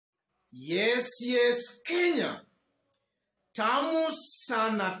Yes, Kenya. Tamu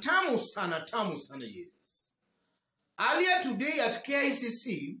sana, yes. Earlier today at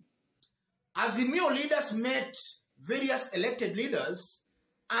KICC, Azimio leaders met various elected leaders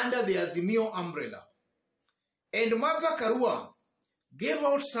under the Azimio umbrella. And Martha Karua gave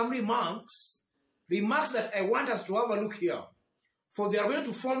out some remarks that I want us to have a look here, for they are going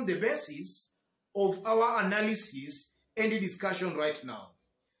to form the basis of our analysis and the discussion right now.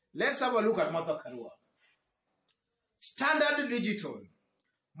 Let's have a look at Martha Karua. Standard Digital.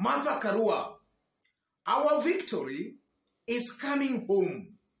 Martha Karua, our victory is coming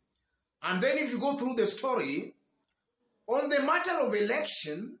home. And then if you go through the story, on the matter of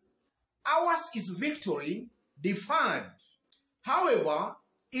election, ours is victory deferred. However,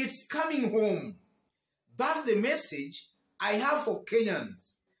 it's coming home. That's the message I have for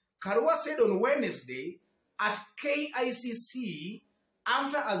Kenyans. Karua said on Wednesday at KICC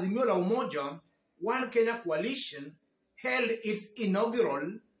after Azimio la Umoja One Kenya Coalition held its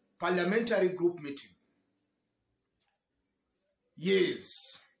inaugural parliamentary group meeting.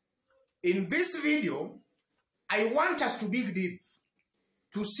 Yes, in this video, I want us to dig deep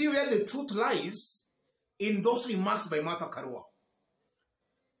to see where the truth lies in those remarks by Martha Karua.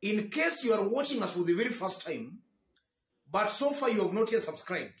 In case you are watching us for the very first time, but so far you have not yet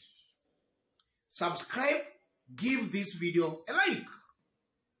subscribed, subscribe, give this video a like.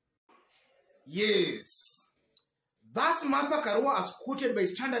 Yes, that's Martha Karua as quoted by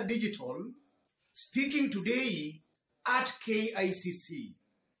Standard Digital, speaking today at KICC.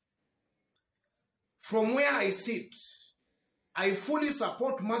 From where I sit, I fully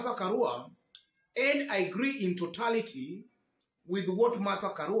support Martha Karua and I agree in totality with what Martha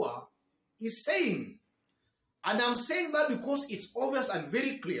Karua is saying. And I'm saying that because it's obvious and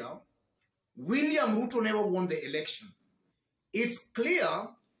very clear, William Ruto never won the election. It's clear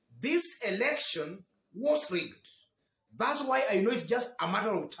this election was rigged. That's why I know it's just a matter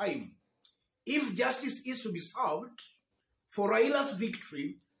of time, if justice is to be served, for Raila's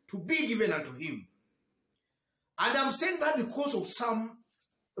victory to be given unto him. And I'm saying that because of some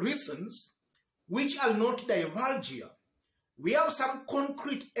reasons which I'll not divulge here. We have some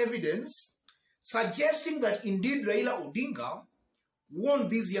concrete evidence suggesting that indeed Raila Odinga won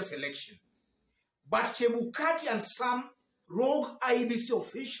this year's election. But Chebukati and some rogue IBC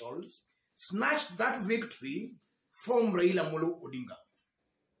officials snatched that victory from Raila Molo Odinga.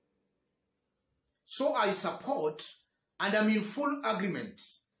 So I support and I'm in full agreement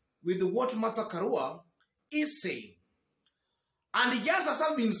with what Martha Karua is saying. And just as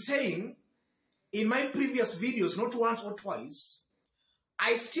I've been saying in my previous videos, not once or twice,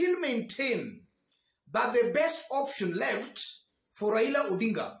 I still maintain that the best option left for Raila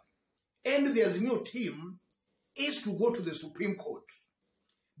Odinga and the Azimio team is to go to the Supreme Court.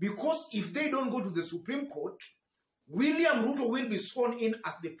 Because if they don't go to the Supreme Court, William Ruto will be sworn in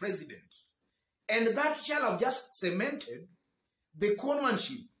as the president. And that shall have just cemented the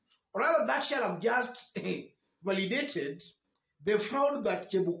conmanship, or rather that shall have just validated the fraud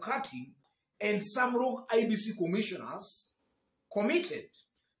that Chebukati and some rogue IBC commissioners committed.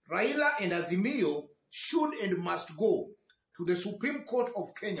 Raila and Azimio should and must go to the Supreme Court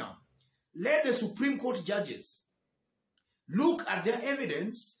of Kenya. Let the Supreme Court judges look at their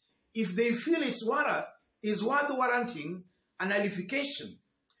evidence. If they feel it's worth warranting a nullification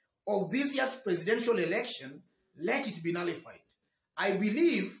of this year's presidential election, let it be nullified. I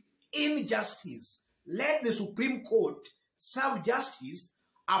believe in justice. Let the Supreme Court serve justice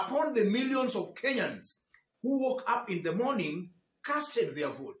upon the millions of Kenyans who woke up in the morning, casted their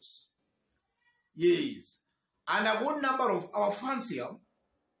votes. Yes. And a good number of our fans here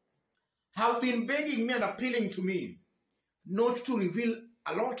have been begging me and appealing to me not to reveal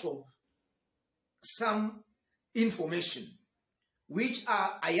a lot of some information, which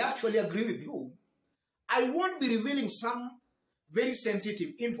I actually agree with you. I won't be revealing some very sensitive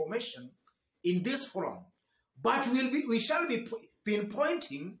information in this forum, but we shall be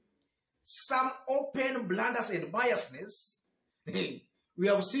pinpointing some open blunders and biasness we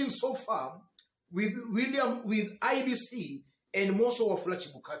have seen so far with IBC and more so of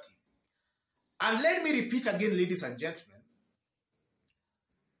Chebukati. And let me repeat again, ladies and gentlemen,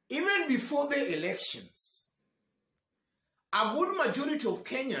 even before the elections, a good majority of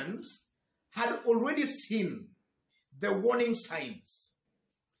Kenyans had already seen the warning signs,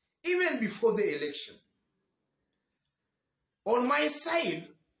 even before the election. On my side,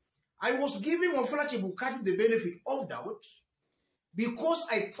 I was giving Wafula Chebukati the benefit of doubt because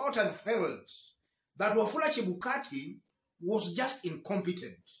I thought and felt that Wafula Chebukati was just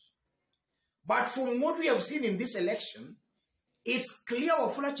incompetent. But from what we have seen in this election, it's clear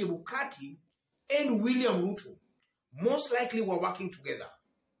Wafula Chebukati and William Ruto most likely were working together.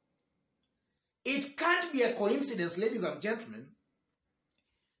 It can't be a coincidence, ladies and gentlemen,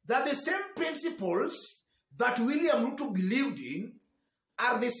 that the same principles that William Ruto believed in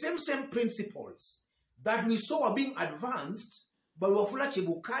are the same principles that we saw are being advanced by Wafula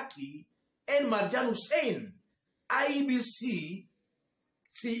Chebukati and Marjan Hussein, IEBC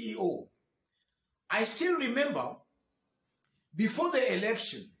CEO. I still remember before the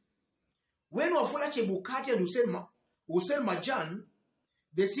election, when Wafula Chebukati and Hussein Marjan,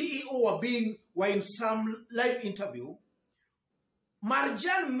 the CEO, were in some live interview,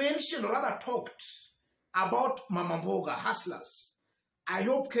 Marjan mentioned, or rather talked, about Mama Mboga, hustlers. I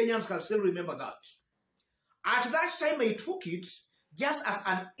hope Kenyans can still remember that. At that time, I took it just as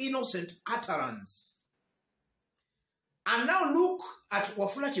an innocent utterance. And now look at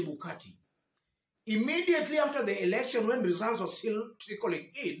Wafula Chebukati. Immediately after the election, when results were still trickling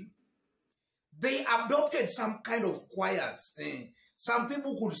in, they adopted some kind of choirs. Some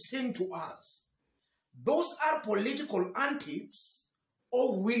people could sing to us. Those are political antics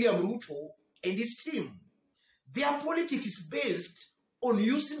of William Ruto and his team. Their politics is based on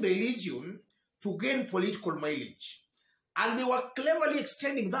using religion to gain political mileage. And they were cleverly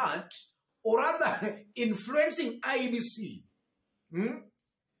extending that, or rather influencing IEBC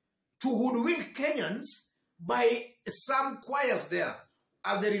to hoodwink Kenyans by some choirs there,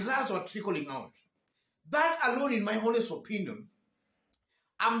 as the results were trickling out. That alone, in my honest opinion,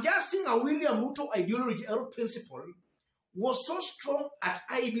 I'm just seeing a William Ruto ideology or principle was so strong at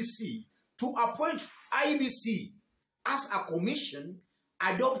IEBC to appoint IEBC as a commission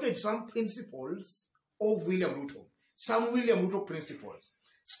adopted some principles of William Ruto, some William Ruto principles,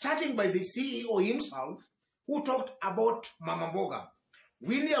 starting by the CEO himself, who talked about Mama Mboga.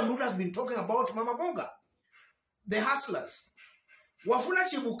 William Ruto has been talking about Mama Mboga, the hustlers. Wafula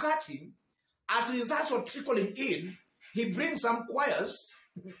Chebukati, as results were trickling in, he brings some choirs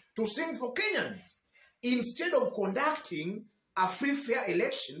to sing for Kenyans. Instead of conducting a free, fair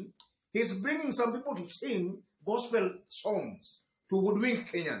election, he's bringing some people to sing gospel songs to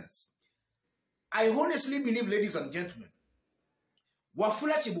hoodwink Kenyans. I honestly believe, ladies and gentlemen,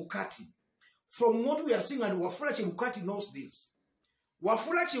 Wafula Chebukati, from what we are seeing, and Wafula Chebukati knows this,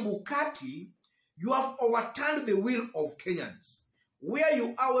 Wafula Chebukati, you have overturned the will of Kenyans. Where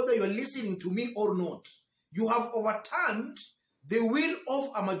you are, whether you are listening to me or not, you have overturned the will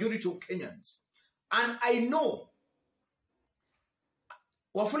of a majority of Kenyans. And I know,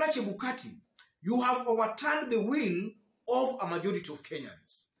 Wafula Chebukati, you have overturned the will of a majority of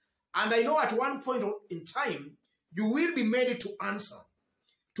Kenyans. And I know at one point in time, you will be made to answer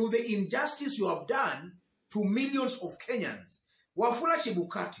to the injustice you have done to millions of Kenyans. Wafula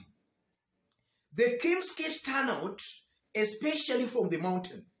Chebukati, the King's Gate turnout, especially from the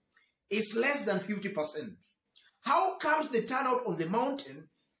mountain, is less than 50%. How comes the turnout on the mountain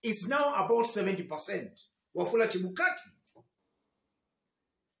is now about 70%? Wafula Chebukati.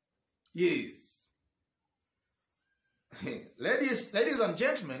 Yes. ladies and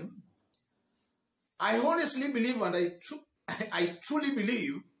gentlemen, I honestly believe, and I truly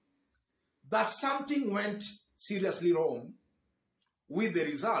believe, that something went seriously wrong with the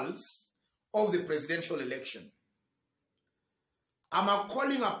results of the presidential election. I'm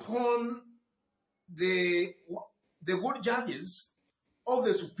calling upon the good judges of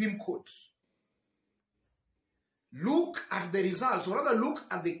the Supreme Court. Look at the results, or rather look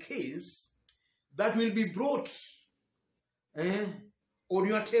at the case that will be brought on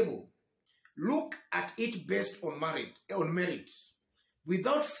your table. Look at it based on merit,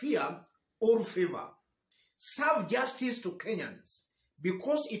 without fear or favor. Serve justice to Kenyans,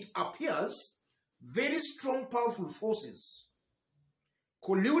 because it appears very strong, powerful forces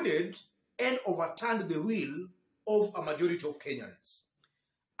colluded and overturned the will of a majority of Kenyans.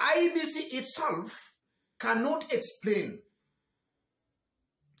 IEBC itself cannot explain.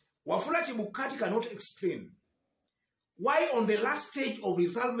 Wafula Chebukati cannot explain why on the last stage of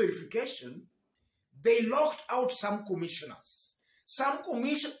result verification, they locked out some commissioners. Some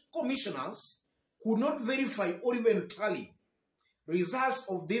commissioners could not verify or even tally results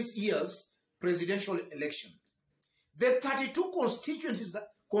of this year's presidential election. The 32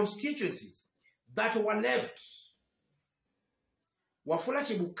 constituencies that were left, Wafula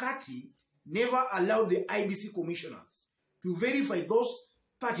Chebukati never allowed the IEBC commissioners to verify those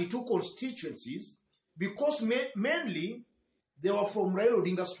 32 constituencies because mainly they were from Raila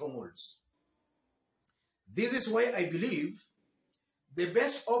Odinga strongholds. This is why I believe the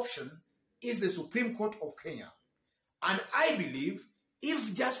best option is the Supreme Court of Kenya. And I believe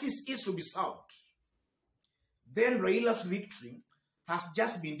if justice is to be served, then Raila's victory has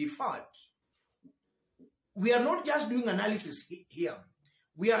just been deferred. We are not just doing analysis here.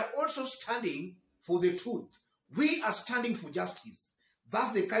 We are also standing for the truth. We are standing for justice.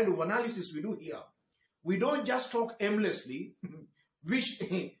 That's the kind of analysis we do here. We don't just talk aimlessly.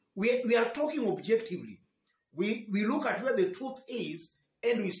 We are talking objectively. We look at where the truth is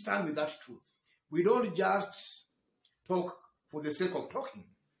and we stand with that truth. We don't just talk for the sake of talking.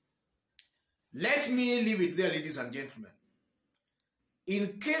 Let me leave it there, ladies and gentlemen.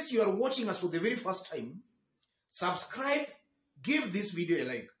 In case you are watching us for the very first time, subscribe, give this video a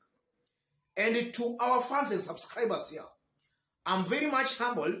like. And to our fans and subscribers here, I'm very much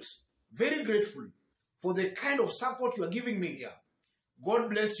humbled, very grateful for the kind of support you are giving me here. God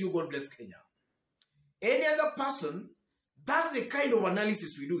bless you, God bless Kenya. Any other person, that's the kind of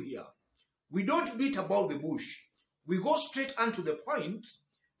analysis we do here. We don't beat about the bush. We go straight on to the point.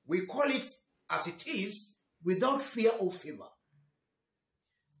 We call it as it is, without fear or favor.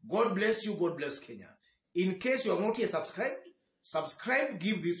 God bless you, God bless Kenya. In case you have not yet subscribed, subscribe,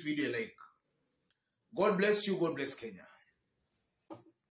 give this video a like. God bless you, God bless Kenya.